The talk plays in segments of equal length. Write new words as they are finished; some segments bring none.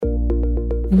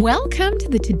Welcome to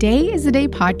the Today is the Day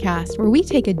podcast, where we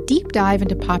take a deep dive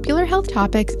into popular health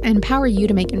topics and empower you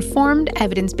to make informed,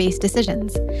 evidence-based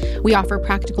decisions. We offer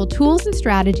practical tools and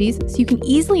strategies so you can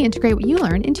easily integrate what you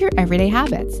learn into your everyday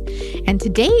habits. And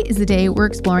today is the day we're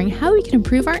exploring how we can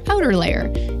improve our outer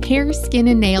layer, hair, skin,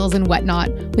 and nails and whatnot,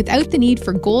 without the need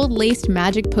for gold-laced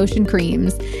magic potion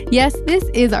creams. Yes, this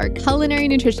is our culinary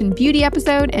nutrition beauty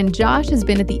episode, and Josh has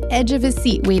been at the edge of his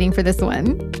seat waiting for this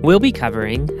one. We'll be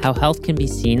covering how health can be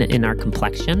seen in our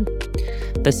complexion,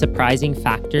 the surprising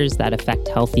factors that affect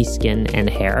healthy skin and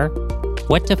hair,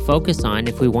 what to focus on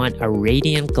if we want a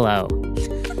radiant glow.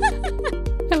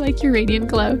 I like your radiant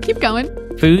glow. Keep going.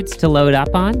 Foods to load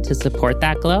up on to support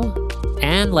that glow,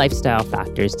 and lifestyle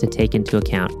factors to take into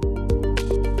account.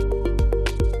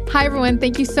 Hi, everyone.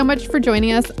 Thank you so much for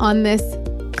joining us on this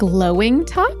glowing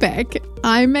topic.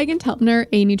 I'm Megan Telpner,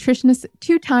 a nutritionist,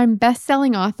 two-time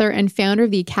best-selling author, and founder of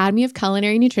the Academy of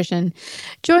Culinary Nutrition.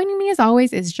 Joining me, as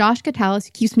always, is Josh Catalis,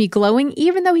 who keeps me glowing,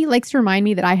 even though he likes to remind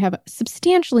me that I have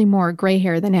substantially more gray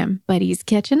hair than him. But he's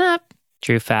catching up.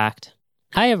 True fact.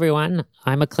 Hi, everyone.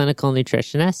 I'm a clinical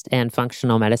nutritionist and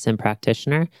functional medicine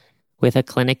practitioner with a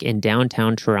clinic in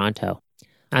downtown Toronto.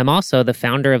 I'm also the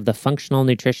founder of the Functional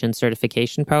Nutrition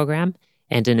Certification Program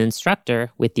and an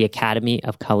instructor with the Academy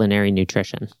of Culinary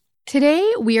Nutrition.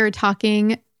 Today, we are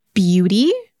talking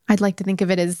beauty. I'd like to think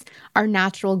of it as our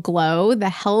natural glow, the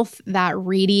health that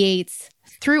radiates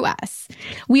through us.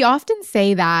 We often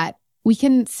say that we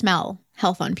can smell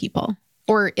health on people,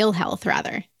 or ill health,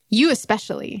 rather. You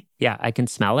especially. Yeah, I can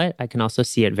smell it. I can also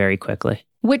see it very quickly.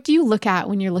 What do you look at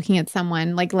when you're looking at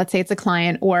someone? Like, let's say it's a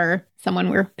client or someone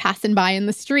we're passing by in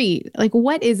the street. Like,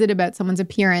 what is it about someone's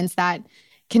appearance that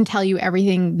can tell you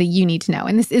everything that you need to know?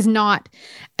 And this is not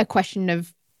a question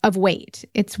of weight.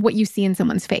 It's what you see in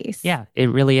someone's face. Yeah, it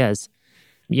really is.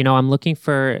 You know, I'm looking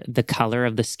for the color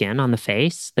of the skin on the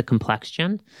face, the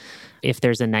complexion. If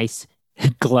there's a nice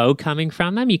glow coming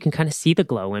from them, you can kind of see the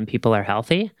glow when people are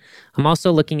healthy. I'm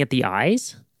also looking at the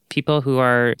eyes. People who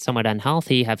are somewhat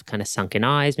unhealthy have kind of sunken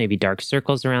eyes, maybe dark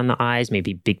circles around the eyes,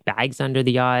 maybe big bags under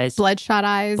the eyes. Bloodshot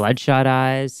eyes. Bloodshot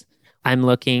eyes. I'm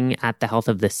looking at the health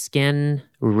of the skin,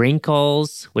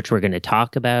 wrinkles, which we're going to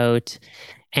talk about.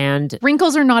 And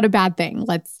wrinkles are not a bad thing.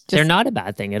 They're not a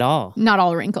bad thing at all. Not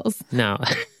all wrinkles. No.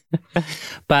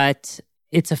 But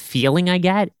it's a feeling I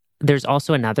get. There's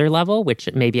also another level, which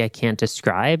maybe I can't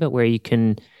describe, where you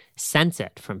can sense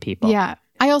it from people. Yeah.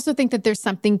 I also think that there's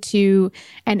something to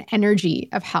an energy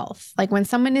of health. Like when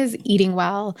someone is eating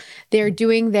well, they're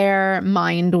doing their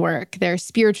mind work, their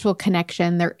spiritual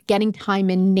connection, they're getting time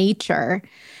in nature.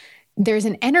 There's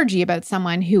an energy about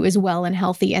someone who is well and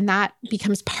healthy, and that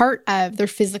becomes part of their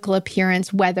physical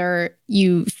appearance, whether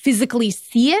you physically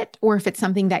see it or if it's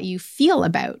something that you feel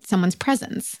about someone's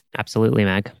presence. Absolutely,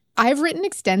 Meg. I've written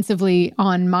extensively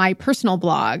on my personal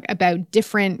blog about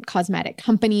different cosmetic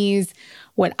companies,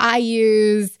 what I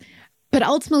use, but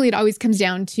ultimately it always comes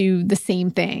down to the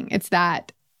same thing. It's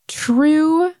that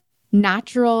true,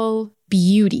 natural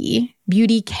beauty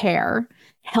care,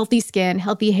 healthy skin,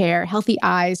 healthy hair, healthy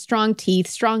eyes, strong teeth,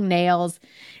 strong nails.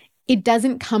 It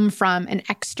doesn't come from an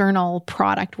external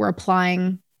product we're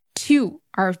applying to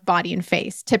our body and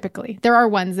face, typically. There are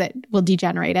ones that will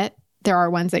degenerate it. There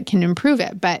are ones that can improve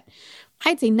it. But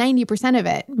I'd say 90% of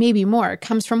it, maybe more,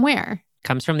 comes from where?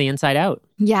 Comes from the inside out.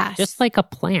 Yes. Just like a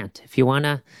plant. If you want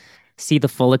to see the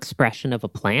full expression of a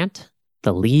plant,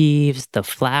 the leaves, the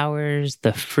flowers,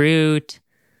 the fruit,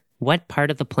 what part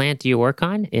of the plant do you work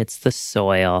on? It's the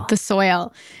soil. The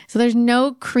soil. So there's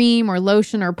no cream or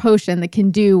lotion or potion that can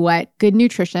do what good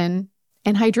nutrition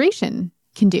and hydration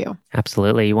can do.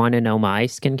 Absolutely. You want to know my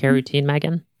skincare routine,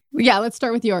 Megan? Yeah, let's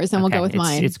start with yours and we'll go with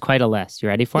mine. It's quite a list. You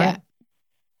ready for it?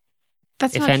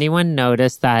 If anyone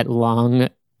noticed that long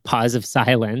pause of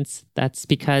silence, that's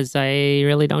because I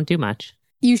really don't do much.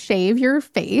 You shave your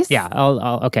face. Yeah.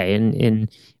 Okay. In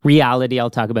reality, I'll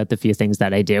talk about the few things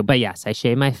that I do. But yes, I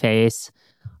shave my face.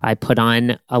 I put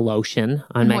on a lotion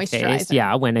on my face.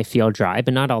 Yeah, when I feel dry,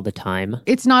 but not all the time.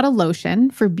 It's not a lotion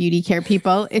for beauty care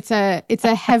people. It's a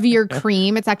heavier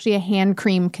cream. It's actually a hand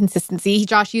cream consistency.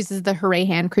 Josh uses the Hooray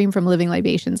hand cream from Living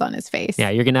Libations on his face. Yeah,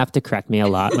 you're gonna have to correct me a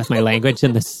lot with my language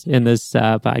in this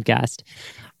podcast.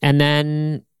 And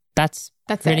then that's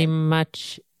pretty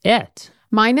much it.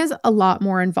 Mine is a lot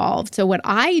more involved. So what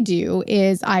I do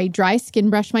is I dry skin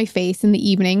brush my face in the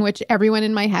evening, which everyone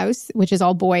in my house, which is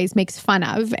all boys, makes fun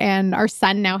of. And our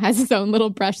son now has his own little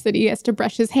brush that he has to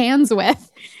brush his hands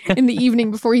with in the evening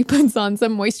before he puts on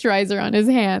some moisturizer on his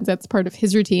hands. That's part of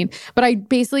his routine. But I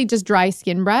basically just dry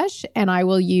skin brush, and I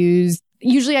will use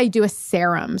Usually I do a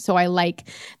serum. So I like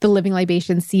the Living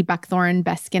Libation Sea Buckthorn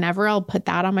Best Skin Ever. I'll put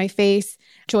that on my face.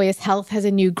 Joyous Health has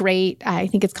a new great, I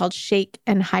think it's called Shake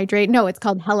and Hydrate. No, it's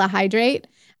called Hella Hydrate.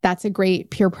 That's a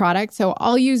great pure product. So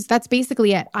that's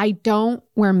basically it. I don't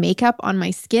wear makeup on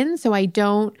my skin, so I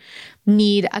don't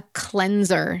need a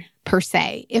cleanser per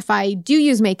se. If I do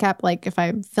use makeup, like if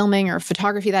I'm filming or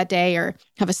photography that day or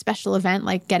have a special event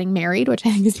like getting married, which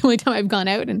I think is the only time I've gone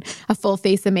out in a full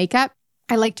face of makeup,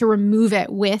 I like to remove it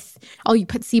with, you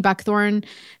put Sea Buckthorn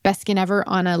Best Skin Ever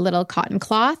on a little cotton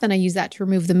cloth, and I use that to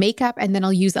remove the makeup, and then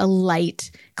I'll use a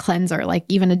light cleanser, like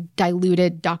even a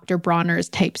diluted Dr. Bronner's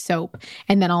type soap,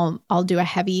 and then I'll do a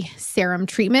heavy serum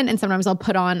treatment, and sometimes I'll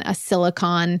put on a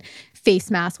silicone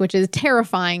face mask, which is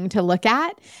terrifying to look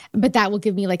at, but that will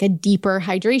give me like a deeper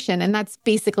hydration. And that's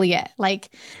basically it.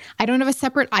 Like, I don't have a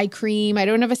separate eye cream. I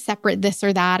don't have a separate this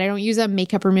or that. I don't use a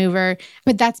makeup remover,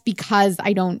 but that's because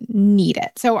I don't need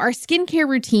it. So our skincare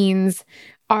routines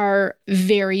are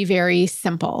very, very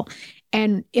simple.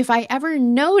 And if I ever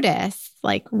notice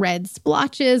like red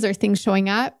splotches or things showing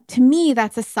up, to me,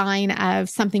 that's a sign of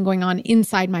something going on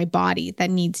inside my body that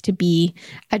needs to be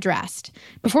addressed.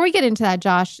 Before we get into that,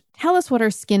 Josh, tell us what our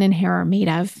skin and hair are made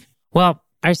of. Well,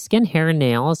 our skin, hair, and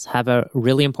nails have a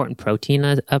really important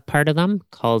protein, a part of them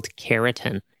called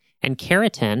keratin. And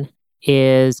keratin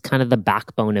is kind of the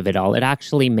backbone of it all. It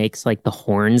actually makes like the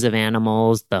horns of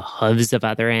animals, the hooves of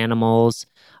other animals.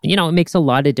 It makes a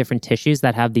lot of different tissues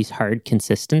that have these hard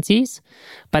consistencies.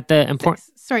 But the important...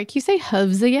 Sorry, can you say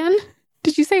hooves again?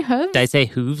 Did you say hooves? Did I say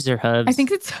hooves or hooves? I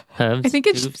think it's... Hooves? I think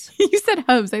it's... Hooves? You said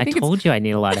hooves. I told you I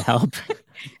need a lot of help.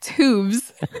 It's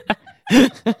hooves.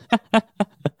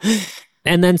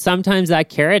 And then sometimes that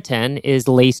keratin is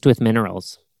laced with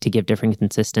minerals to give different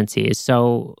consistencies.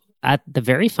 So at the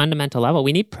very fundamental level,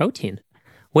 we need protein.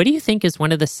 What do you think is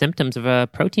one of the symptoms of a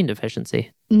protein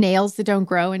deficiency? Nails that don't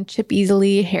grow and chip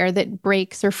easily, hair that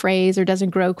breaks or frays or doesn't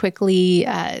grow quickly,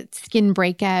 skin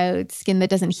breakout, skin that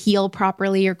doesn't heal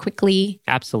properly or quickly.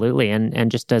 Absolutely.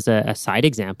 And just as a side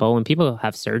example, when people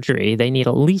have surgery, they need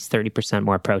at least 30%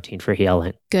 more protein for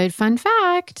healing. Good fun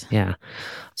fact. Yeah.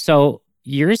 So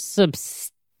you're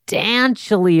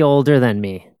substantially older than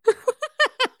me.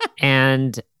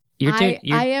 And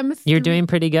you're doing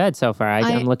pretty good so far.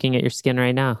 I'm looking at your skin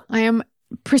right now. I am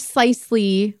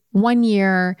precisely 1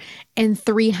 year and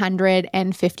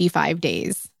 355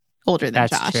 days older than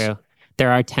Josh. That's true.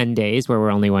 There are 10 days where we're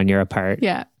only 1 year apart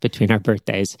between our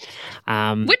birthdays.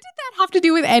 What did that have to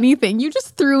do with anything? You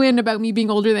just threw in about me being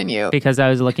older than you. Because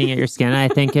I was looking at your skin. I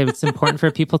think it's important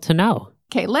for people to know.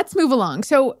 Okay, let's move along.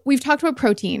 So we've talked about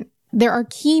protein. There are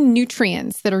key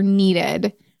nutrients that are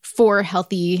needed for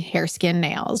healthy hair, skin,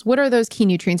 nails. What are those key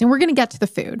nutrients? And we're going to get to the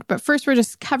food, but first we're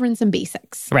just covering some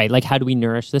basics. Right. Like, how do we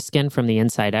nourish the skin from the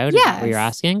inside out? Yes. Is that what you're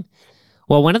asking?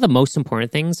 Well, one of the most important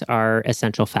things are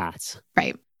essential fats.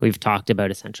 Right. We've talked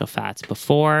about essential fats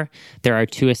before. There are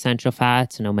 2 essential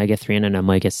fats, an omega-3 and an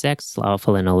omega-6,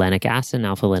 alpha-linolenic acid and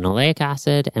alpha-linoleic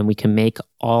acid, and we can make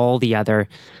all the other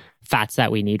fats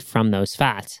that we need from those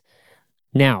fats.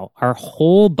 Now, our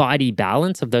whole body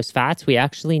balance of those fats, we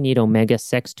actually need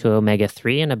omega-6 to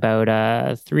omega-3 in about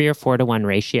a 3 or 4 to 1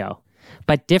 ratio.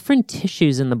 But different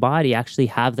tissues in the body actually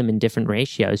have them in different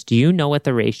ratios. Do you know what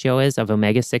the ratio is of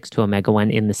omega-6 to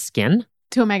omega-1 in the skin?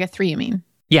 To omega-3, you mean?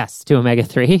 Yes, to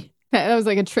omega-3. That was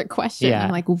like a trick question. Yeah.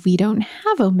 I'm like, we don't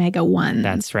have omega-1.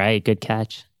 That's right. Good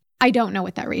catch. I don't know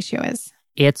what that ratio is.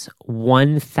 It's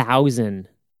 1,000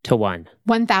 to 1.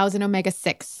 1,000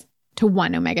 omega-6 to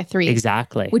 1 omega-3.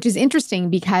 Exactly. Which is interesting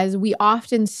because we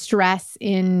often stress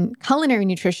in culinary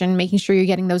nutrition, making sure you're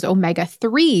getting those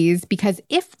omega-3s, because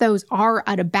if those are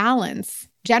out of balance,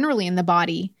 generally in the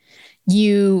body,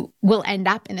 you will end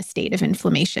up in a state of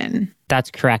inflammation. That's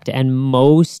correct. And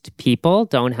most people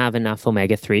don't have enough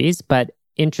omega-3s. But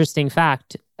interesting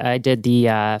fact, I did the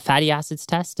fatty acids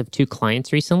test of 2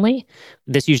 clients recently.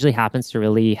 This usually happens to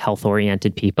really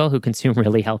health-oriented people who consume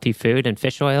really healthy food and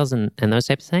fish oils and those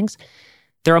types of things.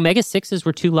 Their omega-6s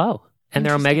were too low and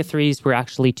their omega-3s were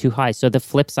actually too high. So the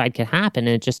flip side can happen.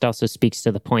 And it just also speaks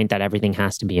to the point that everything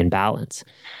has to be in balance.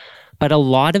 But a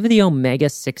lot of the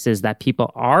omega-6s that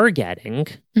people are getting,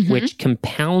 which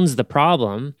compounds the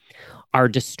problem, are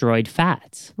destroyed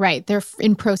fats. Right. They're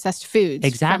in processed foods.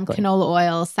 Exactly. From canola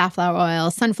oil, safflower oil,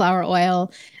 sunflower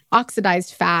oil,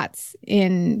 oxidized fats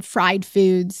in fried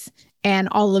foods. And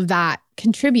all of that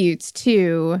contributes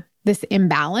to this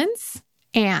imbalance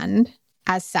and,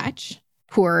 as such,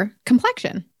 poor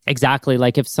complexion. Exactly.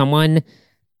 Like if someone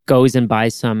goes and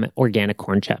buys some organic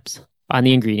corn chips, on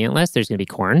the ingredient list, there's going to be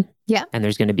corn. Yeah. And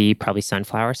there's going to be probably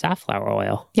sunflower, safflower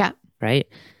oil. Yeah. Right?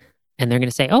 and they're going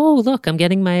to say, oh, look, I'm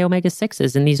getting my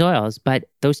omega-6s in these oils. But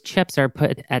those chips are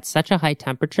put at such a high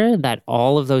temperature that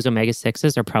all of those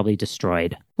omega-6s are probably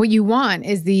destroyed. What you want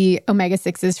is the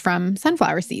omega-6s from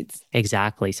sunflower seeds.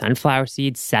 Exactly. Sunflower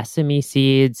seeds, sesame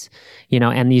seeds,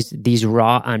 and these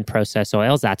raw unprocessed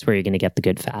oils, that's where you're going to get the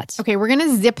good fats. Okay, we're going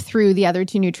to zip through the other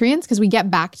two nutrients because we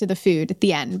get back to the food at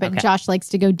the end. But Josh likes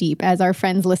to go deep, as our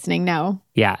friends listening know.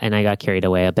 Yeah, and I got carried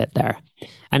away a bit there.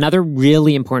 Another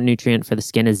really important nutrient for the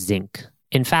skin is zinc.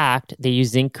 In fact, they use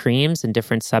zinc creams and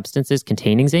different substances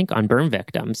containing zinc on burn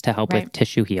victims to help with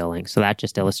tissue healing. So that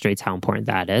just illustrates how important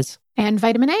that is. And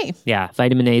vitamin A. Yeah,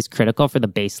 vitamin A is critical for the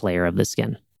base layer of the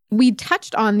skin. We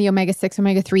touched on the omega-6,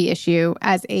 omega-3 issue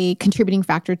as a contributing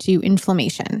factor to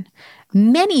inflammation.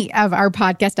 Many of our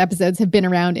podcast episodes have been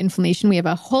around inflammation. We have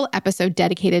a whole episode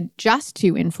dedicated just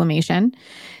to inflammation.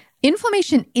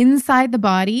 Inflammation inside the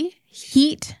body,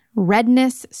 heat,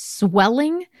 redness,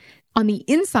 swelling on the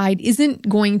inside isn't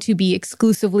going to be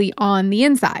exclusively on the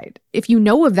inside. If you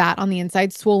know of that on the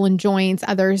inside, swollen joints,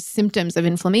 other symptoms of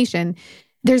inflammation,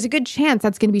 there's a good chance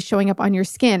that's going to be showing up on your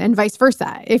skin and vice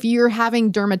versa. If you're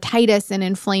having dermatitis and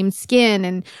inflamed skin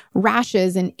and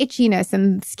rashes and itchiness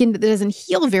and skin that doesn't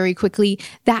heal very quickly,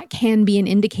 that can be an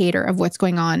indicator of what's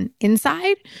going on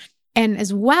inside. And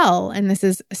as well, and this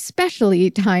is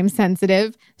especially time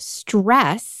sensitive,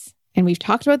 stress, and we've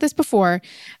talked about this before,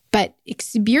 but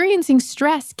experiencing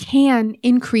stress can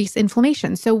increase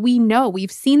inflammation. So we know,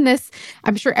 we've seen this,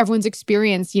 I'm sure everyone's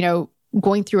experienced,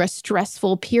 going through a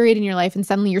stressful period in your life and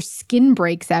suddenly your skin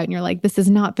breaks out and you're like, this is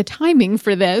not the timing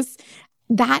for this.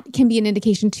 That can be an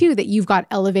indication too that you've got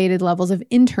elevated levels of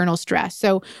internal stress.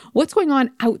 So what's going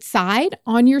on outside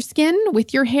on your skin,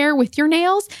 with your hair, with your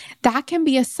nails, that can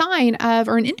be a sign of,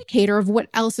 or an indicator of what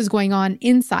else is going on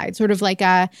inside, sort of like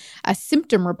a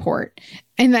symptom report.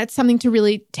 And that's something to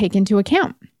really take into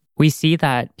account. We see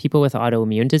that people with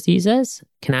autoimmune diseases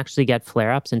can actually get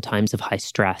flare-ups in times of high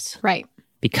stress. Right.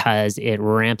 Because it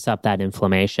ramps up that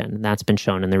inflammation. That's been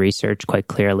shown in the research quite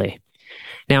clearly.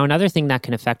 Now, another thing that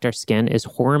can affect our skin is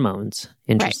hormones,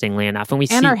 interestingly enough.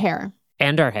 And our hair.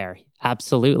 And our hair,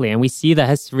 absolutely. And we see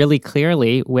this really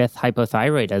clearly with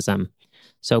hypothyroidism.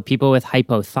 So people with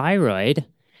hypothyroid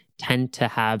tend to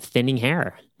have thinning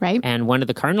hair. Right. And one of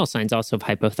the cardinal signs also of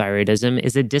hypothyroidism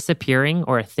is a disappearing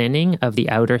or a thinning of the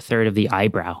outer third of the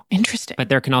eyebrow. Interesting. But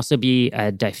there can also be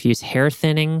a diffuse hair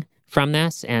thinning from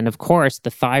this. And of course, the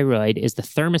thyroid is the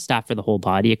thermostat for the whole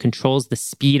body. It controls the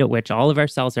speed at which all of our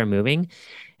cells are moving.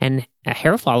 And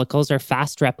hair follicles are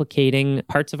fast replicating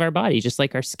parts of our body, just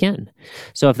like our skin.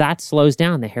 So if that slows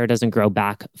down, the hair doesn't grow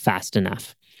back fast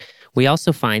enough. We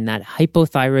also find that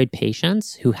hypothyroid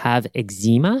patients who have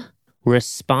eczema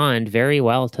respond very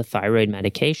well to thyroid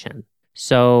medication.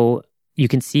 So you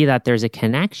can see that there's a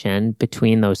connection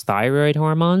between those thyroid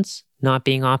hormones not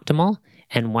being optimal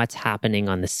and what's happening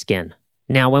on the skin.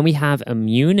 Now, when we have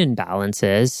immune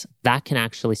imbalances, that can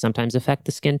actually sometimes affect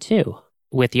the skin too.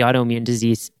 With the autoimmune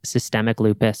disease, systemic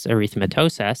lupus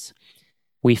erythematosus,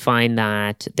 we find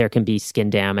that there can be skin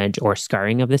damage or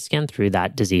scarring of the skin through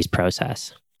that disease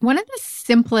process. One of the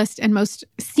simplest and most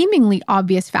seemingly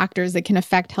obvious factors that can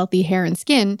affect healthy hair and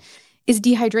skin is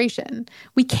dehydration.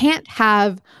 We can't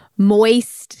have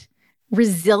moist,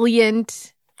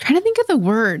 resilient, I'm trying to think of the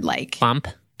word, like plump.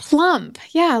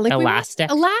 Yeah. Like elastic.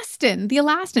 The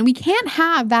elastin. We can't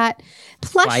have that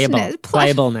plushness.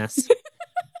 Pliableness.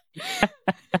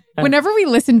 Whenever we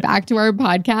listen back to our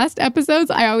podcast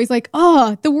episodes, I always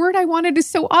the word I wanted is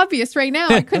so obvious right now.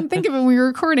 I couldn't think of it when we were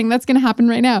recording. That's going to happen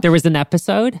right now. There was an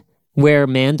episode where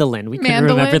we couldn't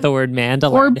remember the word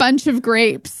mandolin. Or bunch of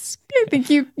grapes. I think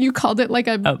you called it like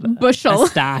a bushel. A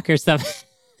stack or something.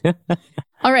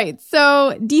 All right.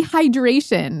 So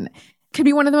dehydration could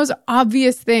be one of the most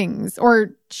obvious things,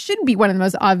 or should be one of the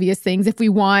most obvious things if we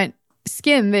want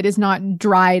skin that is not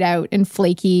dried out and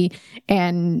flaky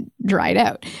and dried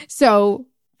out. So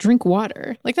drink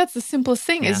water. Like that's the simplest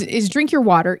thing is drink your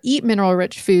water, eat mineral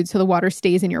rich food so the water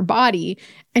stays in your body,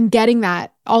 and getting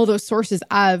all those sources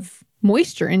of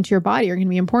moisture into your body are going to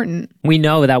be important. We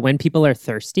know that when people are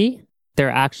thirsty,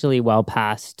 they're actually well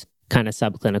past kind of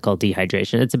subclinical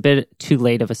dehydration. It's a bit too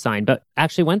late of a sign. But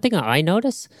actually, one thing I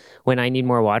notice when I need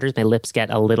more water is my lips get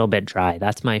a little bit dry.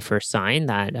 That's my first sign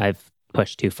that I've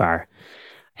pushed too far.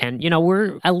 And,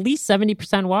 we're at least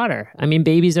 70% water. I mean,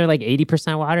 babies are like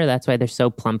 80% water. That's why they're so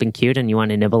plump and cute and you want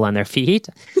to nibble on their feet.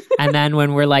 And then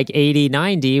when we're like 80,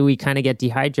 90, we kind of get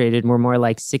dehydrated. We're more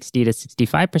like 60 to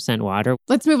 65% water.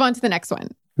 Let's move on to the next one.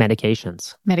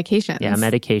 Medications. Medications. Yeah,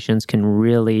 medications can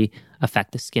really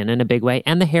affect the skin in a big way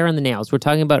and the hair and the nails. We're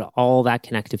talking about all that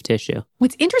connective tissue.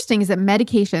 What's interesting is that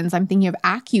medications, I'm thinking of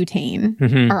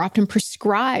Accutane, are often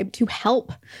prescribed to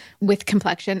help with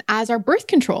complexion, as are birth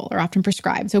control are often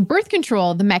prescribed. So birth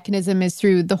control, the mechanism is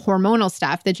through the hormonal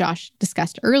stuff that Josh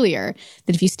discussed earlier,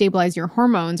 that if you stabilize your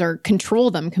hormones or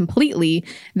control them completely,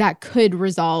 that could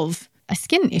resolve a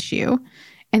skin issue.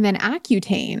 And then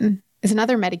Accutane is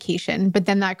another medication, but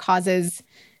then that causes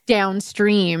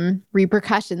downstream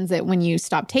repercussions that when you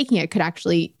stop taking it could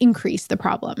actually increase the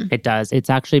problem. It does. It's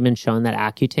actually been shown that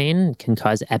Accutane can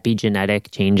cause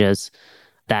epigenetic changes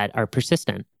that are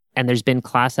persistent. And there's been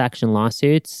class action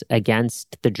lawsuits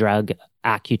against the drug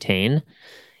Accutane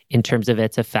in terms of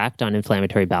its effect on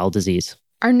inflammatory bowel disease.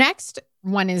 Our next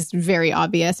one is very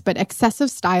obvious, but excessive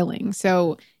styling.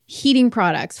 So heating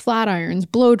products, flat irons,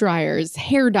 blow dryers,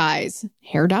 hair dyes,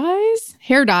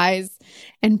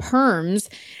 and perms.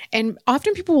 And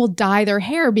often people will dye their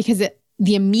hair because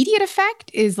the immediate effect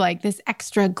is like this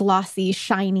extra glossy,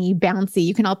 shiny, bouncy.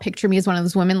 You can all picture me as one of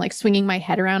those women like swinging my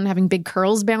head around and having big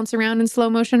curls bounce around in slow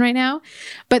motion right now.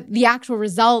 But the actual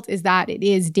result is that it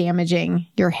is damaging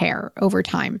your hair over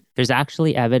time. There's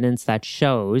actually evidence that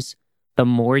shows the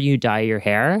more you dye your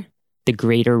hair, the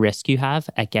greater risk you have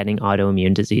at getting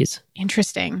autoimmune disease.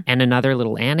 Interesting. And another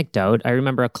little anecdote, I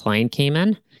remember a client came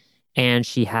in and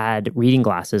she had reading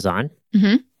glasses on.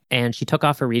 And she took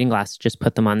off her reading glasses, just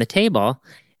put them on the table.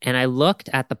 And I looked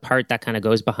at the part that kind of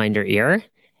goes behind her ear,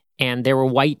 and there were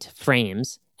white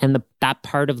frames. And that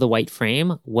part of the white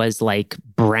frame was like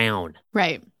brown.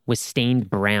 Right. Was stained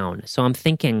brown. So I'm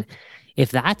thinking,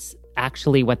 if that's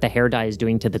actually what the hair dye is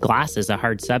doing to the glasses, a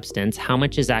hard substance, how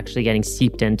much is actually getting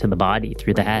seeped into the body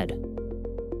through the head?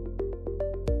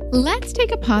 Let's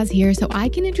take a pause here so I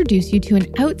can introduce you to an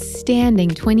outstanding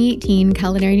 2018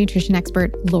 culinary nutrition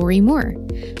expert, Lori Moore.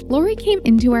 Lori came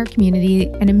into our community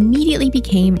and immediately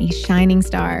became a shining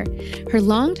star. Her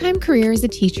longtime career as a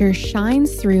teacher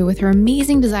shines through with her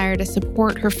amazing desire to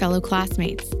support her fellow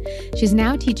classmates. She's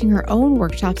now teaching her own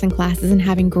workshops and classes and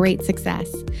having great success.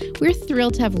 We're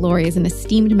thrilled to have Lori as an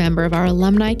esteemed member of our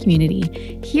alumni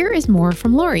community. Here is more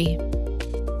from Lori.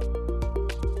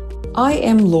 I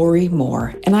am Lori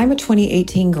Moore, and I'm a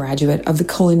 2018 graduate of the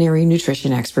Culinary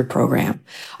Nutrition Expert Program.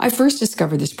 I first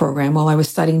discovered this program while I was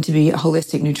studying to be a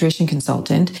holistic nutrition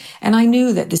consultant, and I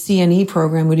knew that the CNE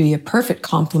program would be a perfect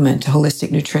complement to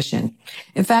holistic nutrition.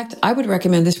 In fact, I would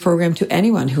recommend this program to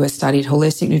anyone who has studied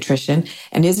holistic nutrition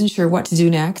and isn't sure what to do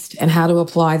next and how to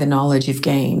apply the knowledge you've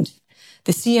gained.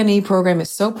 The CNE program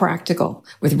is so practical,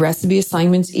 with recipe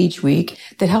assignments each week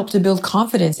that help to build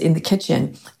confidence in the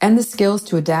kitchen and the skills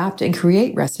to adapt and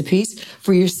create recipes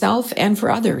for yourself and for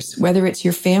others, whether it's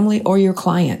your family or your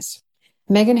clients.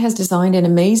 Megan has designed an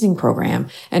amazing program,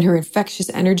 and her infectious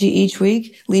energy each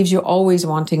week leaves you always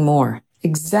wanting more.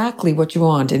 Exactly what you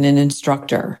want in an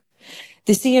instructor.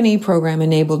 The CNE program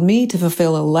enabled me to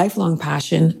fulfill a lifelong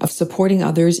passion of supporting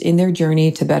others in their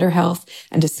journey to better health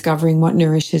and discovering what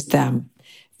nourishes them.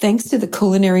 Thanks to the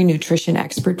Culinary Nutrition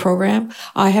Expert Program,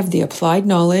 I have the applied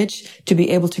knowledge to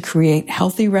be able to create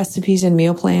healthy recipes and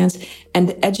meal plans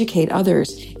and educate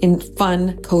others in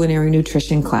fun culinary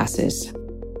nutrition classes.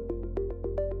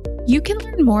 You can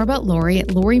learn more about Lori at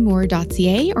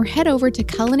lorimoore.ca or head over to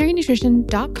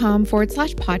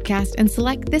culinarynutrition.com/podcast and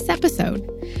select this episode.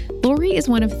 Lori is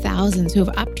one of thousands who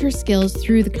have upped her skills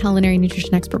through the Culinary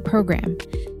Nutrition Expert Program.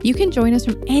 You can join us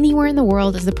from anywhere in the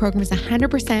world as the program is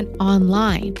 100%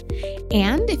 online.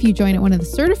 And if you join at one of the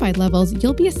certified levels,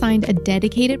 you'll be assigned a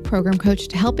dedicated program coach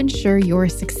to help ensure your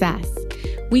success.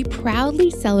 We proudly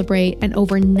celebrate an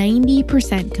over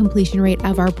 90% completion rate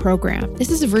of our program. This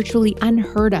is virtually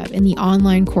unheard of in the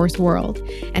online course world,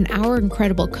 and our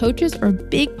incredible coaches are a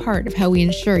big part of how we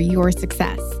ensure your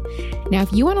success. Now,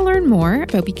 if you want to learn more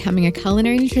about becoming a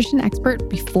culinary nutrition expert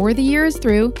before the year is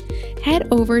through, head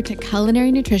over to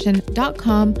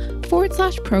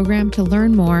culinarynutrition.com/program to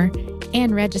learn more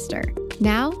and register.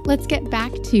 Now, let's get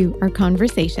back to our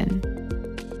conversation.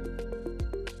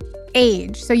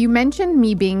 Age. So you mentioned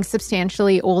me being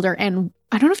substantially older, and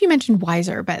I don't know if you mentioned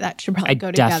wiser, but that should probably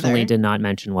go together. I definitely did not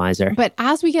mention wiser. But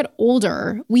as we get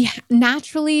older, we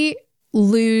naturally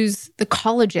lose the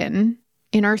collagen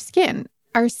in our skin.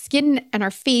 Our skin and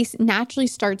our face naturally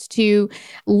starts to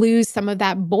lose some of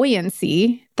that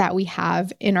buoyancy that we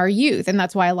have in our youth. And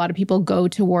that's why a lot of people go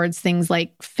towards things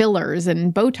like fillers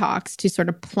and Botox to sort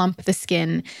of plump the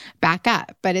skin back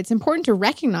up. But it's important to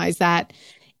recognize that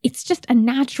it's just a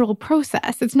natural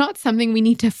process. It's not something we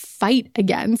need to fight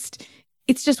against.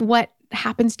 It's just what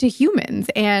happens to humans.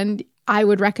 And I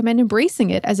would recommend embracing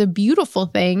it as a beautiful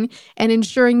thing and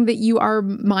ensuring that you are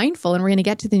mindful. And we're going to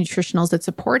get to the nutritionals that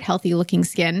support healthy looking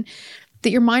skin,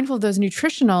 that you're mindful of those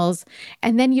nutritionals.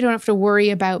 And then you don't have to worry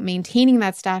about maintaining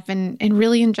that stuff and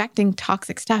really injecting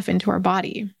toxic stuff into our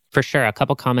body. For sure. A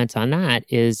couple comments on that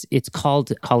is it's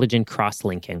called collagen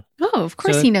cross-linking. Oh, of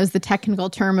course he knows the technical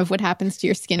term of what happens to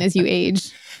your skin as you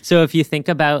age. So if you think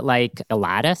about like a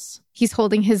lattice. He's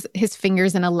holding his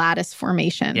fingers in a lattice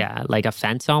formation. Yeah, like a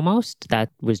fence almost that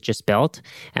was just built.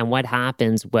 And what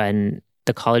happens when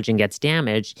the collagen gets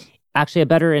damaged? Actually, a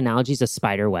better analogy is a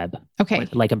spider web. Okay.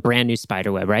 Like a brand new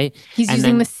spider web, right? He's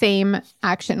using the same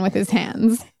action with his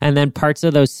hands. And then parts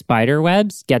of those spider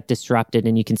webs get disrupted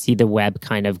and you can see the web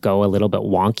kind of go a little bit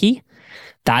wonky.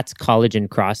 That's collagen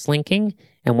cross-linking.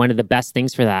 And one of the best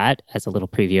things for that, as a little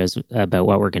preview about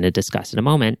what we're going to discuss in a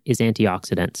moment, is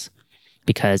antioxidants.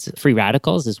 Because free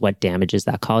radicals is what damages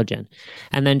that collagen.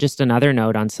 And then just another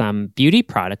note on some beauty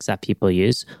products that people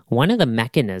use. One of the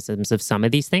mechanisms of some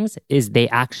of these things is they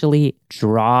actually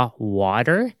draw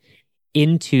water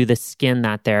into the skin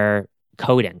that they're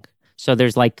coating. So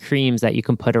there's like creams that you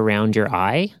can put around your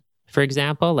eye, for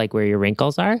example, like where your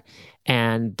wrinkles are,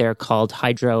 and they're called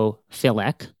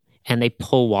hydrophilic, and they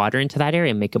pull water into that area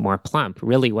and make it more plump.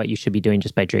 Really what you should be doing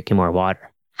just by drinking more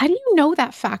water. How do you know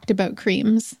that fact about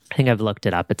creams? I think I've looked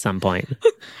it up at some point.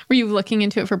 Were you looking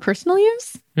into it for personal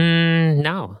use?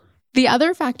 No. The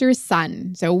other factor is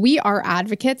sun. So we are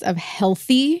advocates of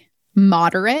healthy,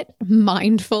 moderate,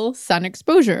 mindful sun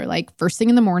exposure, like first thing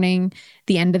in the morning,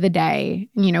 the end of the day.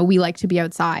 You know, we like to be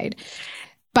outside.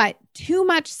 But too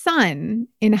much sun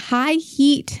in high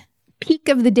heat, peak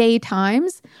of the day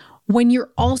times, when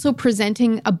you're also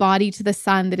presenting a body to the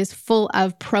sun that is full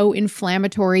of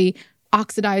pro-inflammatory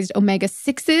oxidized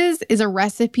omega-6s, is a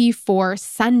recipe for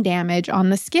sun damage on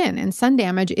the skin. And sun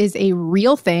damage is a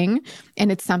real thing,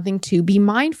 and it's something to be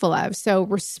mindful of. So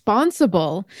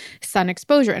responsible sun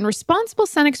exposure. And responsible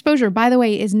sun exposure, by the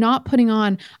way, is not putting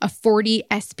on a 40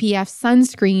 SPF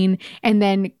sunscreen and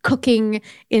then cooking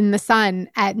in the sun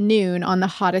at noon on the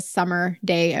hottest summer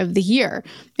day of the year.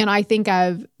 And I think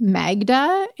of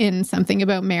Magda in Something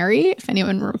About Mary. If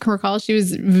anyone can recall, she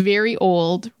was very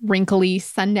old, wrinkly,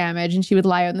 sun damaged, and she would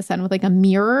lie out in the sun with like a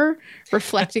mirror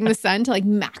reflecting the sun to like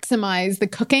maximize the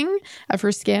cooking of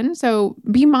her skin. So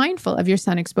be mindful of your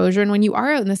sun exposure. And when you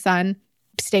are out in the sun,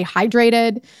 stay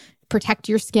hydrated, protect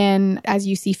your skin as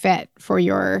you see fit for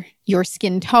your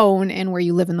skin tone and where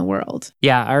you live in the world.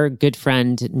 Yeah, our good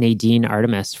friend Nadine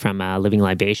Artemis from Living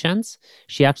Libations,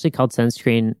 she actually called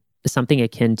sunscreen something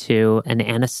akin to an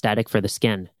anesthetic for the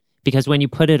skin. Because when you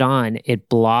put it on, it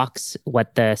blocks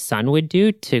what the sun would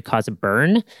do to cause a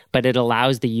burn, but it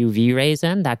allows the UV rays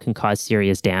in that can cause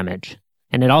serious damage.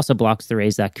 And it also blocks the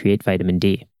rays that create vitamin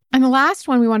D. And the last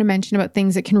one we want to mention about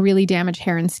things that can really damage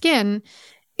hair and skin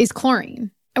is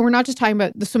chlorine. And we're not just talking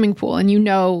about the swimming pool. And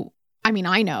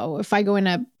I know if I go in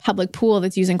a public pool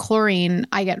that's using chlorine,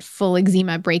 I get full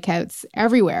eczema breakouts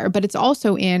everywhere. But it's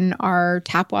also in our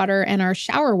tap water and our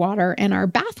shower water and our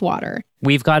bath water.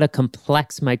 We've got a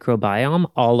complex microbiome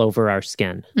all over our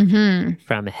skin,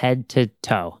 from head to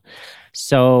toe.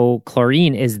 So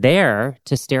chlorine is there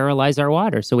to sterilize our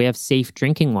water. So we have safe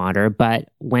drinking water. But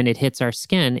when it hits our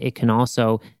skin, it can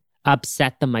also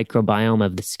upset the microbiome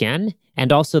of the skin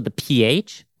and also the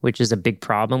pH, which is a big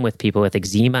problem with people with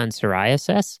eczema and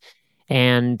psoriasis,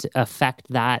 and affect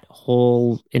that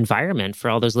whole environment for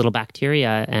all those little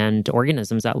bacteria and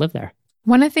organisms that live there.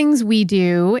 One of the things we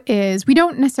do is we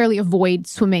don't necessarily avoid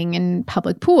swimming in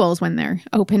public pools when they're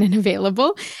open and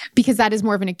available, because that is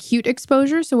more of an acute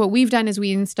exposure. So what we've done is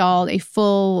we installed a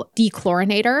full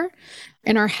dechlorinator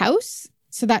in our house.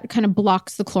 So that kind of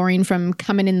blocks the chlorine from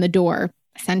coming in the door,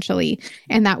 essentially,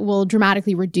 and that will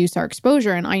dramatically reduce our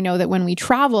exposure. And I know that when we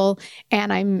travel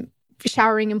and I'm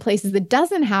showering in places that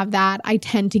doesn't have that, I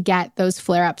tend to get those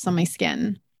flare-ups on my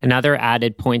skin. Another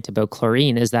added point about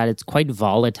chlorine is that it's quite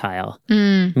volatile,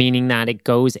 meaning that it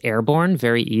goes airborne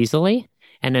very easily.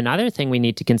 And another thing we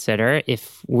need to consider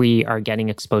if we are getting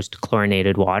exposed to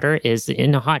chlorinated water is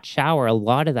in a hot shower, a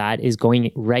lot of that is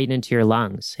going right into your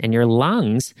lungs. And your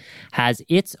lungs has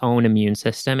its own immune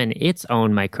system and its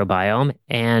own microbiome.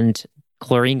 And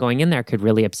chlorine going in there could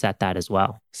really upset that as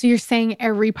well. So you're saying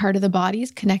every part of the body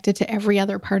is connected to every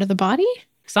other part of the body?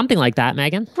 Something like that,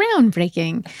 Megan.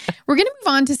 Groundbreaking. We're going to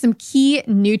move on to some key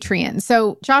nutrients.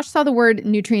 So Josh saw the word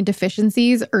nutrient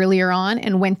deficiencies earlier on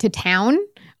and went to town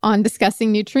on discussing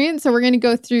nutrients. So we're going to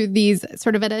go through these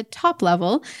sort of at a top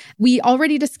level. We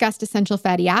already discussed essential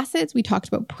fatty acids. We talked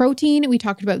about protein. We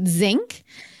talked about zinc.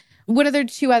 What are the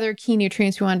two other key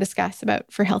nutrients we want to discuss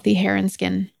about for healthy hair and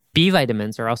skin? B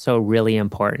vitamins are also really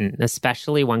important,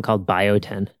 especially one called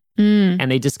biotin. And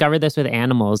they discovered this with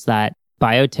animals, that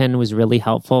biotin was really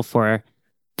helpful for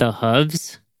the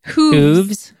hooves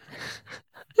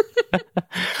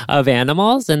of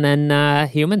animals. And then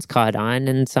humans caught on.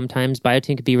 And sometimes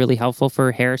biotin could be really helpful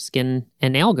for hair, skin,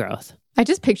 and nail growth. I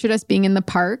just pictured us being in the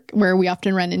park where we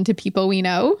often run into people we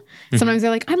know. Sometimes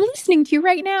they're like, I'm listening to you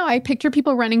right now. I picture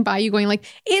people running by you going like,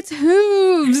 it's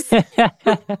hooves.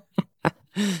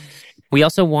 We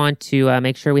also want to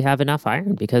make sure we have enough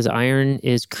iron, because iron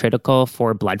is critical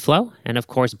for blood flow. And of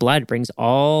course, blood brings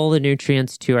all the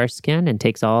nutrients to our skin and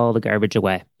takes all the garbage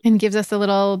away. And gives us a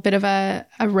little bit of a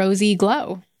rosy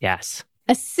glow. Yes.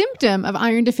 A symptom of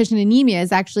iron deficient anemia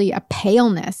is actually a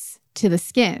paleness to the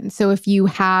skin. So if you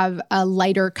have a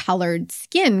lighter colored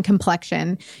skin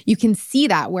complexion, you can see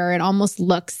that where it almost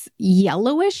looks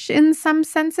yellowish in some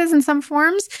senses, in some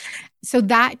forms. So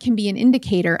that can be an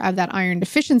indicator of that iron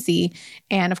deficiency.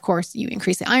 And of course, you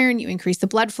increase the iron, you increase the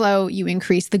blood flow, you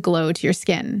increase the glow to your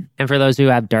skin. And for those who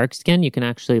have dark skin, you can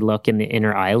actually look in the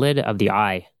inner eyelid of the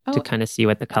eye to kind of see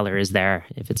what the color is there,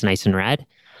 if it's nice and red.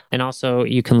 And also,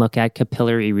 you can look at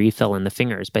capillary refill in the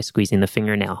fingers by squeezing the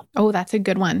fingernail. Oh, that's a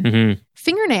good one.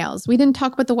 Fingernails. We didn't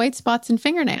talk about the white spots in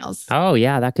fingernails. Oh,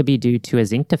 yeah. That could be due to a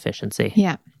zinc deficiency.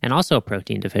 Yeah. And also a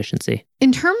protein deficiency.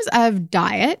 In terms of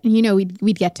diet,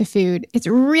 we'd get to food. It's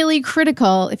really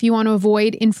critical if you want to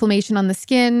avoid inflammation on the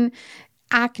skin,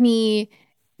 acne,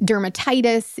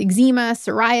 dermatitis, eczema,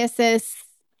 psoriasis,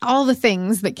 all the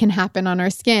things that can happen on our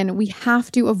skin. We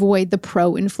have to avoid the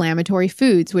pro-inflammatory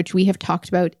foods, which we have talked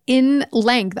about in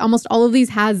length. Almost all of these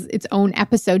has its own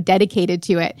episode dedicated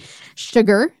to it.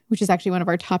 Sugar, which is actually one of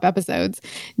our top episodes,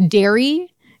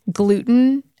 dairy,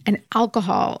 gluten, and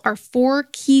alcohol are 4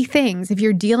 key things. If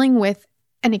you're dealing with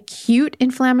an acute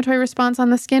inflammatory response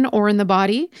on the skin or in the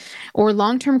body, or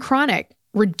long-term chronic,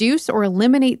 reduce or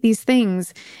eliminate these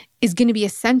things is going to be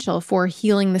essential for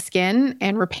healing the skin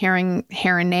and repairing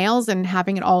hair and nails and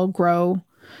having it all grow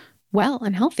well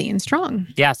and healthy and strong.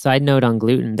 Yeah, side note on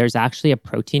gluten, there's actually a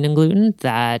protein in gluten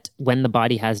that when the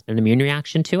body has an immune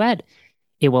reaction to it,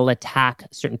 it will attack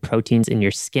certain proteins in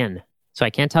your skin. So I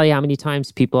can't tell you how many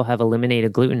times people have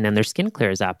eliminated gluten and their skin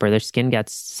clears up or their skin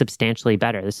gets substantially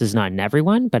better. This is not in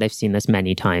everyone, but I've seen this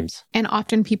many times. And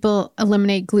often people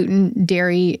eliminate gluten,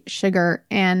 dairy, sugar,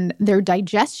 and their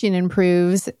digestion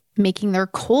improves, making their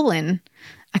colon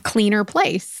a cleaner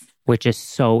place. Which is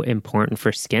so important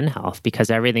for skin health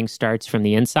because everything starts from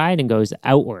the inside and goes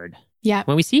outward. Yeah.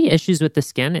 When we see issues with the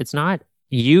skin, it's not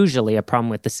usually a problem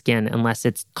with the skin unless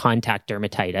it's contact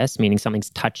dermatitis, meaning something's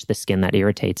touched the skin that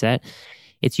irritates it.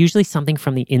 It's usually something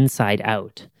from the inside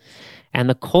out. And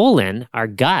the colon, our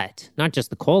gut, not just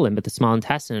the colon, but the small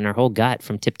intestine and our whole gut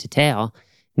from tip to tail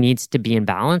needs to be in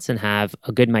balance and have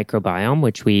a good microbiome,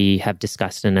 which we have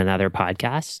discussed in another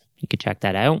podcast. You could check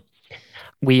that out.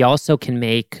 We also can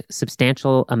make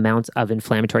substantial amounts of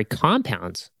inflammatory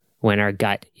compounds when our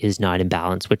gut is not in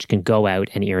balance, which can go out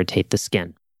and irritate the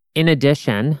skin. In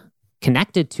addition,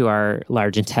 connected to our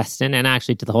large intestine and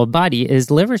actually to the whole body is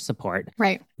liver support.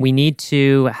 Right. We need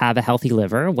to have a healthy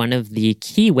liver. One of the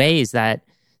key ways that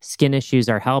skin issues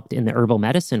are helped in the herbal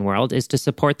medicine world is to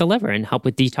support the liver and help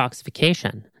with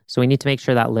detoxification. So we need to make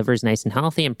sure that liver is nice and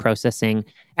healthy and processing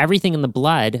everything in the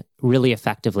blood really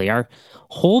effectively. Our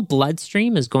whole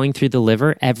bloodstream is going through the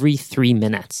liver every 3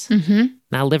 minutes.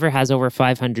 Now, liver has over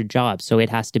 500 jobs, so it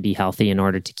has to be healthy in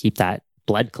order to keep that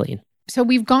blood clean. So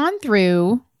we've gone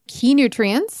through key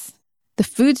nutrients, the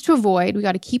foods to avoid. We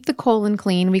got to keep the colon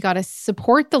clean. We got to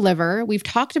support the liver. We've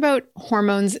talked about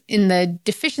hormones in the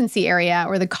deficiency area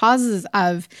or the causes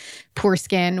of poor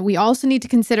skin. We also need to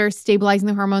consider stabilizing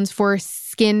the hormones for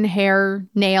skin, hair,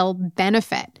 nail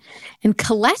benefit. And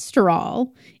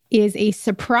cholesterol is a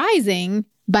surprising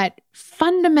but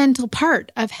fundamental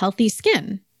part of healthy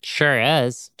skin. Sure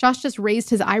is. Josh just raised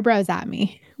his eyebrows at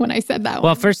me when I said that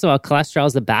Well, one. first of all, cholesterol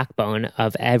is the backbone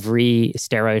of every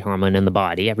steroid hormone in the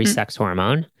body, every sex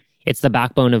hormone. It's the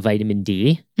backbone of vitamin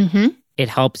D. It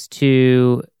helps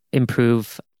to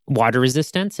improve water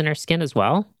resistance in our skin as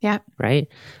well. Yeah. Right?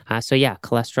 So yeah,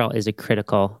 cholesterol is a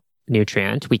critical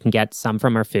nutrient. We can get some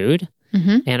from our food.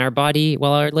 And our body,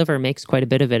 well, our liver makes quite a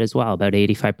bit of it as well, about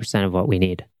 85% of what we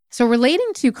need. So relating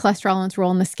to cholesterol and its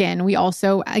role in the skin, we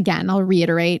also, again, I'll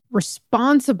reiterate,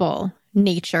 responsible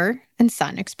nature and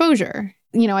sun exposure.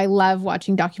 You know, I love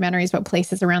watching documentaries about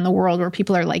places around the world where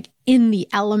people are like in the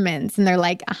elements and they're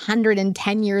like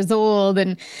 110 years old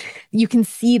and you can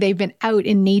see they've been out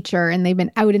in nature and they've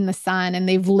been out in the sun and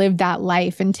they've lived that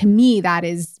life. And to me, that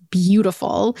is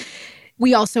beautiful.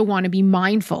 We also want to be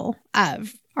mindful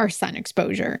of our sun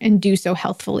exposure and do so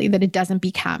healthfully, that it doesn't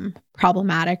become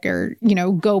problematic or,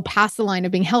 go past the line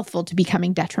of being healthful to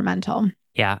becoming detrimental.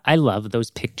 Yeah, I love those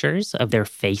pictures of their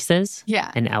faces.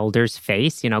 Yeah. An elder's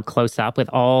face, close up with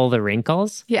all the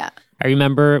wrinkles. Yeah. I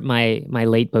remember my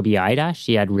late Booby Ida.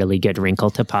 She had really good wrinkle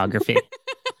topography.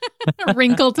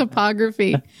 Wrinkle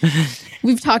topography.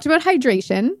 We've talked about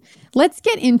hydration. Let's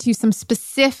get into some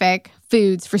specific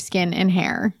foods for skin and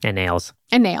hair. And nails.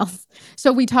 And nails.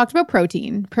 So we talked about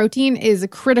protein. Protein is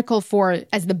critical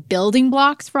as the building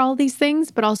blocks for all these things,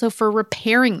 but also for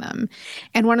repairing them.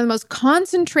 And one of the most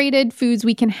concentrated foods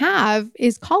we can have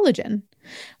is collagen,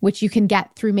 which you can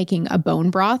get through making a bone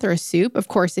broth or a soup. Of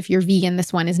course, if you're vegan,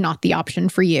 this one is not the option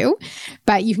for you,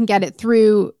 but you can get it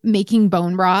through making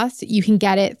bone broths. You can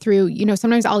get it through,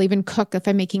 sometimes I'll even cook, if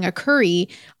I'm making a curry,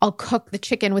 I'll cook the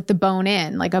chicken with the bone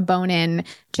in, like a bone in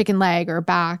chicken leg or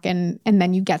back, and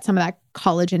then you get some of that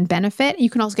collagen benefit. You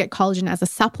can also get collagen as a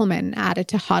supplement, add it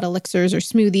to hot elixirs or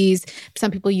smoothies.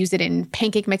 Some people use it in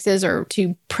pancake mixes or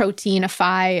to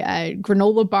proteinify a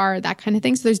granola bar, that kind of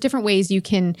thing. So there's different ways you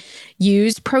can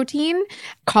use protein,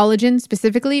 collagen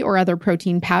specifically, or other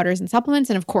protein powders and supplements.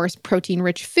 And of course,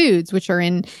 protein-rich foods, which are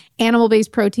in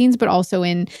animal-based proteins, but also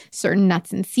in certain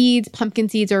nuts and seeds. Pumpkin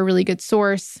seeds are a really good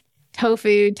source.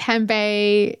 Tofu,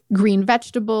 tempeh, green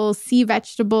vegetables, sea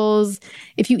vegetables.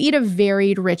 If you eat a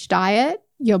varied, rich diet,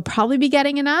 you'll probably be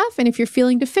getting enough. And if you're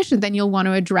feeling deficient, then you'll want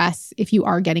to address if you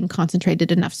are getting concentrated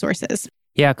enough sources.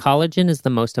 Yeah, collagen is the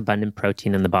most abundant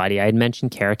protein in the body. I had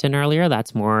mentioned keratin earlier.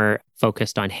 That's more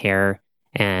focused on hair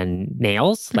and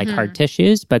nails, like hard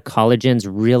tissues. But collagen's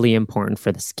really important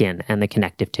for the skin and the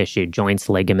connective tissue, joints,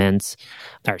 ligaments,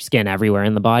 our skin everywhere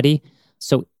in the body.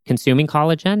 So consuming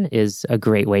collagen is a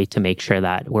great way to make sure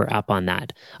that we're up on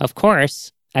that. Of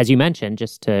course, as you mentioned,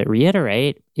 just to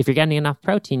reiterate, if you're getting enough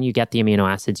protein, you get the amino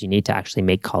acids you need to actually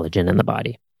make collagen in the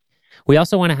body. We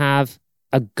also want to have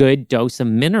a good dose of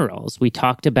minerals. We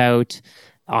talked about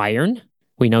iron.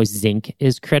 We know zinc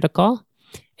is critical.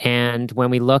 And when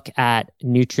we look at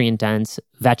nutrient-dense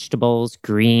vegetables,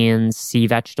 greens, sea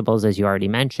vegetables, as you already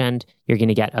mentioned, you're going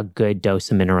to get a good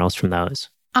dose of minerals from those.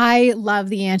 I love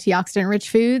the antioxidant-rich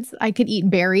foods. I could eat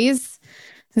berries,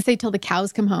 let's say till the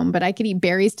cows come home, but I could eat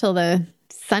berries till the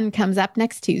sun comes up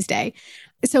next Tuesday.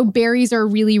 So berries are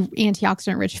really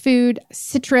antioxidant-rich food.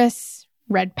 Citrus,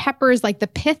 red peppers, like the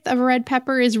pith of a red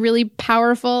pepper is really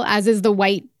powerful, as is the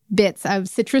white bits of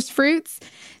citrus fruits.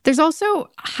 There's also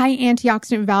high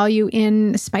antioxidant value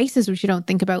in spices, which you don't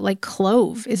think about, like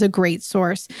clove is a great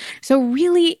source. So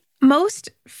really, most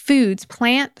foods,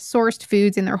 plant-sourced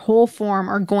foods in their whole form,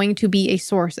 are going to be a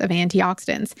source of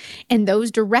antioxidants. And those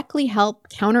directly help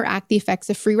counteract the effects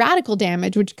of free radical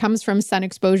damage, which comes from sun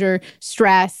exposure,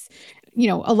 stress,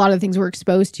 a lot of the things we're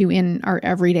exposed to in our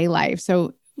everyday life.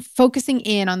 So focusing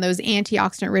in on those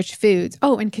antioxidant-rich foods.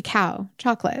 Oh, and cacao,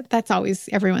 chocolate. That's always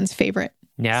everyone's favorite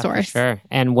source. For sure.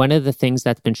 And one of the things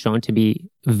that's been shown to be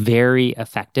very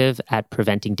effective at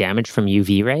preventing damage from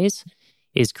UV rays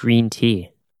is green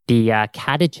tea. The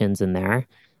catechins in there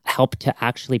help to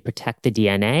actually protect the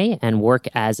DNA and work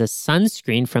as a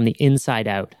sunscreen from the inside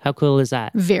out. How cool is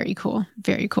that? Very cool.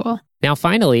 Very cool. Now,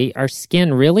 finally, our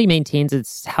skin really maintains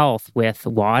its health with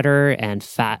water and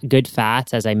good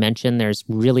fats. As I mentioned, there's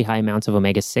really high amounts of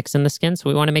omega-6 in the skin, so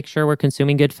we want to make sure we're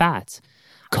consuming good fats.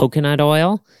 Coconut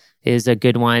oil is a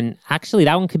good one. Actually,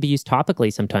 that one could be used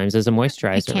topically sometimes as a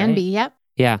moisturizer. It can be, yep.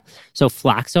 Yeah. So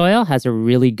flax oil has a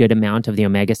really good amount of the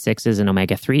omega-6s and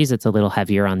omega-3s. It's a little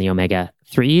heavier on the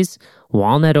omega-3s.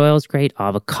 Walnut oil is great.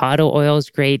 Avocado oil is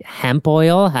great. Hemp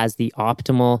oil has the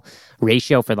optimal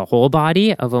ratio for the whole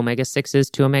body of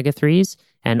omega-6s to omega-3s.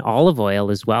 And olive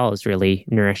oil as well is really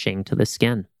nourishing to the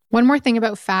skin. One more thing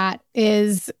about fat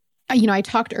is, I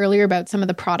talked earlier about some of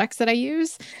the products that I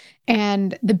use.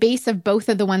 And the base of both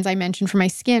of the ones I mentioned for my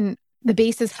skin, the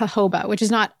base is jojoba, which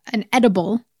is not an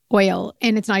edible oil,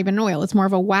 and it's not even oil, it's more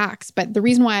of a wax. But the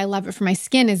reason why I love it for my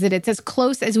skin is that it's as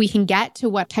close as we can get to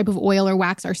what type of oil or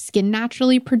wax our skin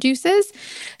naturally produces.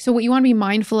 So what you want to be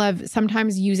mindful of,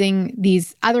 sometimes using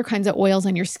these other kinds of oils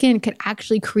on your skin could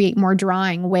actually create more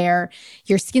drying, where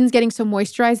your skin's getting so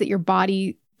moisturized that your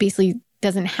body basically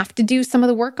doesn't have to do some of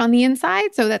the work on the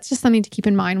inside. So that's just something to keep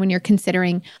in mind when you're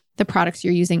considering the products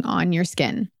you're using on your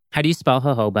skin. How do you spell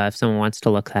jojoba if someone wants to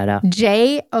look that up?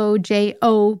 Jojoba.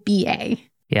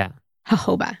 Yeah.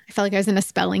 Jojoba. I felt like I was in a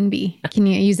spelling bee. Can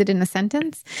you use it in a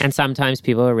sentence? And sometimes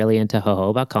people are really into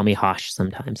jojoba. Call me Hosh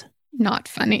sometimes. Not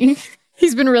funny.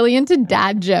 He's been really into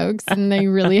dad jokes and they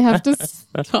really have to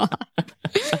stop.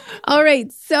 All right.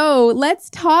 So let's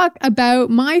talk about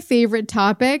my favorite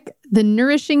topic, the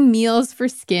nourishing meals for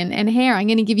skin and hair. I'm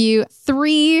going to give you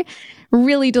 3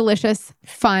 really delicious,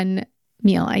 fun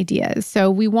meal ideas.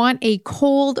 So we want a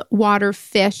cold water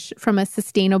fish from a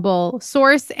sustainable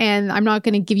source. And I'm not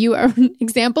going to give you an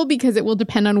example because it will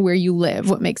depend on where you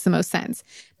live, what makes the most sense.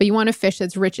 But you want a fish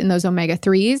that's rich in those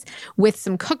omega-3s with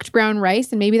some cooked brown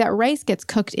rice. And maybe that rice gets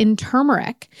cooked in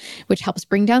turmeric, which helps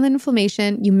bring down the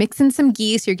inflammation. You mix in some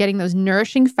ghee, so you're getting those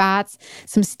nourishing fats,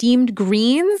 some steamed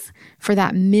greens for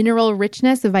that mineral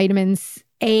richness of vitamins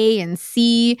A and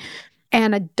C,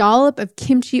 and a dollop of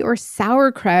kimchi or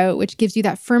sauerkraut, which gives you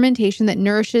that fermentation that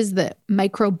nourishes the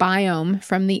microbiome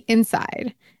from the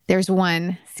inside. There's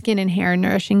one skin and hair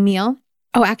nourishing meal.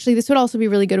 Oh, actually, this would also be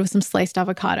really good with some sliced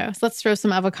avocado. So let's throw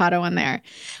some avocado on there.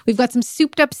 We've got some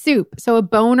souped up soup, so a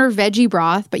bone or veggie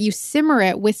broth, but you simmer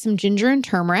it with some ginger and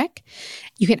turmeric.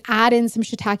 You can add in some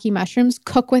shiitake mushrooms,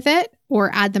 cook with it, or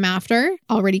add them after,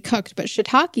 already cooked. But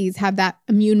shiitakes have that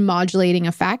immune modulating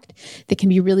effect that can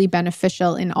be really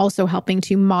beneficial in also helping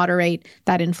to moderate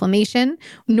that inflammation.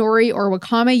 Nori or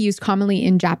wakame used commonly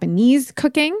in Japanese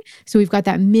cooking. So we've got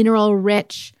that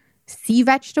mineral-rich sea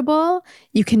vegetable.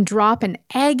 You can drop an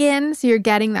egg in, so you're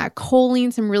getting that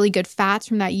choline, some really good fats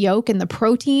from that yolk and the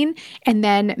protein, and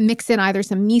then mix in either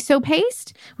some miso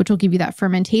paste, which will give you that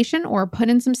fermentation, or put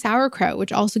in some sauerkraut,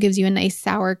 which also gives you a nice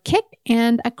sour kick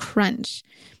and a crunch.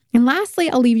 And lastly,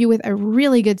 I'll leave you with a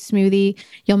really good smoothie.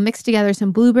 You'll mix together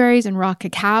some blueberries and raw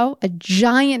cacao, a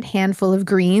giant handful of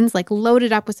greens, like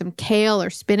loaded up with some kale or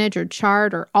spinach or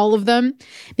chard or all of them,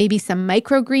 maybe some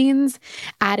microgreens,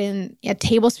 add in a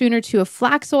tablespoon or two of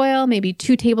flax oil, maybe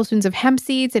 2 tablespoons of hemp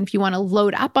seeds. And if you want to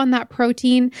load up on that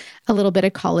protein, a little bit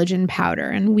of collagen powder.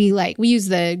 And we use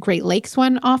the Great Lakes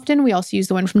one often. We also use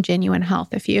the one from Genuine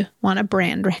Health if you want a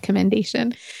brand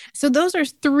recommendation. So those are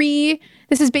 3.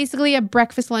 This is basically a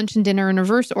breakfast, lunch, and dinner in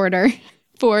reverse order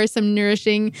for some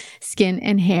nourishing skin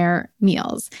and hair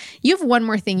meals. You have one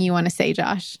more thing you want to say,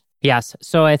 Josh. Yes.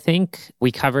 So I think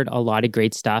we covered a lot of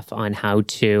great stuff on how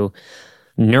to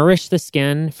nourish the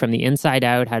skin from the inside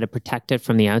out, how to protect it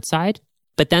from the outside.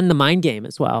 But then the mind game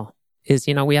as well is,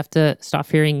 we have to stop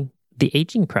fearing the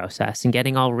aging process and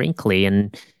getting all wrinkly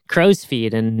and crow's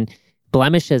feet and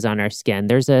blemishes on our skin.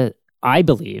 I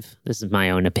believe, this is my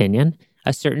own opinion,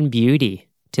 a certain beauty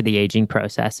to the aging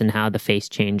process and how the face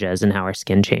changes and how our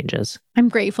skin changes. I'm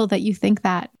grateful that you think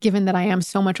that, given that I am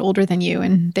so much older than you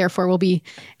and therefore will be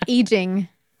aging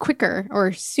quicker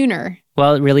or sooner.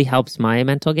 Well, it really helps my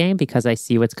mental game because I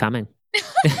see what's coming.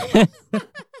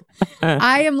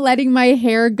 I am letting my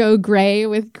hair go gray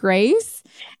with grace.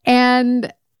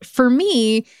 And for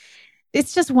me,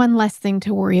 it's just one less thing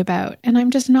to worry about. And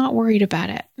I'm just not worried about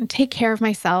it. Take care of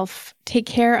myself, take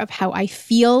care of how I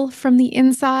feel from the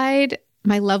inside,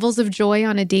 my levels of joy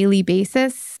on a daily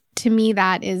basis. To me,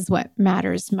 that is what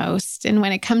matters most. And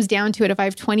when it comes down to it, if I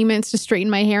have 20 minutes to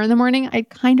straighten my hair in the morning, I'd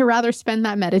kind of rather spend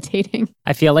that meditating.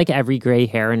 I feel like every gray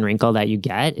hair and wrinkle that you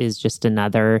get is just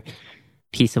another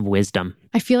piece of wisdom.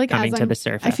 I feel like coming to the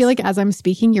surface. I feel like as I'm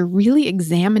speaking, you're really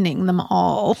examining them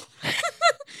all.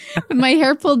 With my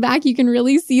hair pulled back, you can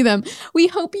really see them. We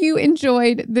hope you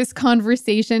enjoyed this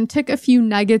conversation, took a few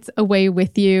nuggets away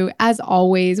with you. As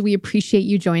always, we appreciate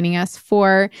you joining us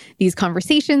for these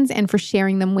conversations and for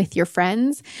sharing them with your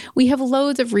friends. We have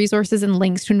loads of resources and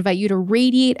links to invite you to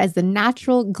radiate as the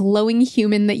natural, glowing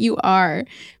human that you are.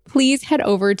 Please head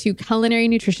over to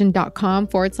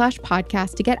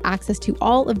culinarynutrition.com/podcast to get access to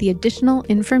all of the additional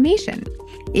information.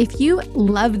 If you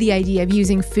love the idea of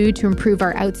using food to improve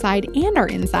our outside and our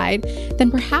inside,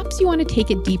 then perhaps you want to take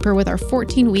it deeper with our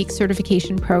 14-week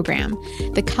certification program.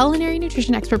 The Culinary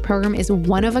Nutrition Expert Program is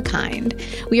one of a kind.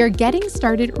 We are getting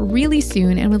started really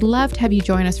soon and would love to have you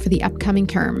join us for the upcoming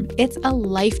term. It's a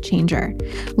life changer.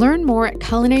 Learn more at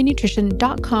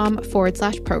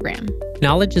culinarynutrition.com/program.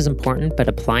 Knowledge is important, but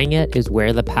applying it is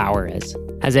where the power is.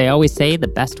 As I always say, the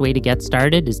best way to get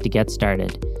started is to get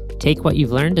started. Take what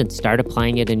you've learned and start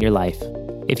applying it in your life.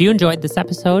 If you enjoyed this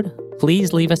episode,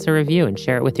 please leave us a review and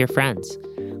share it with your friends.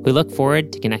 We look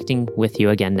forward to connecting with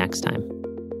you again next time.